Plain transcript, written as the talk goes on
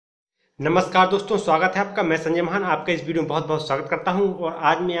नमस्कार दोस्तों, स्वागत है आपका। मैं संजय महान आपका इस वीडियो में बहुत बहुत स्वागत करता हूं। और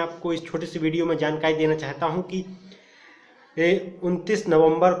आज मैं आपको इस छोटी सी वीडियो में जानकारी देना चाहता हूं कि 29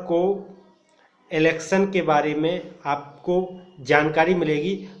 नवंबर को इलेक्शन के बारे में आपको जानकारी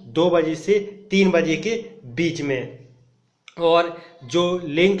मिलेगी 2 बजे से 3 बजे के बीच में। और जो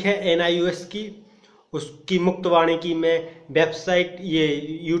लिंक है NIOS की, उसकी मुक्त वाणी की मैं वेबसाइट ये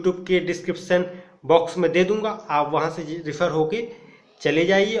यूट्यूब के डिस्क्रिप्शन बॉक्स में दे दूंगा। आप वहां से रिफ़र होके चले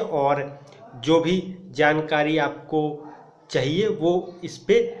जाइए और जो भी जानकारी आपको चाहिए वो इस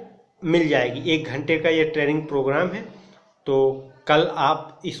पे मिल जाएगी। 1 घंटे का ये ट्रेनिंग प्रोग्राम है, तो कल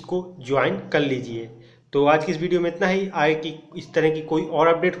आप इसको ज्वाइन कर लीजिए। तो आज की इस वीडियो में इतना ही। आगे की इस तरह की कोई और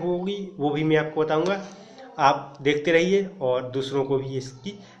अपडेट होगी वो भी मैं आपको बताऊंगा। आप देखते रहिए और दूसरों को भी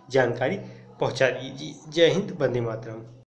इसकी जानकारी पहुंचा दीजिए। जय हिंद, वंदे मातरम।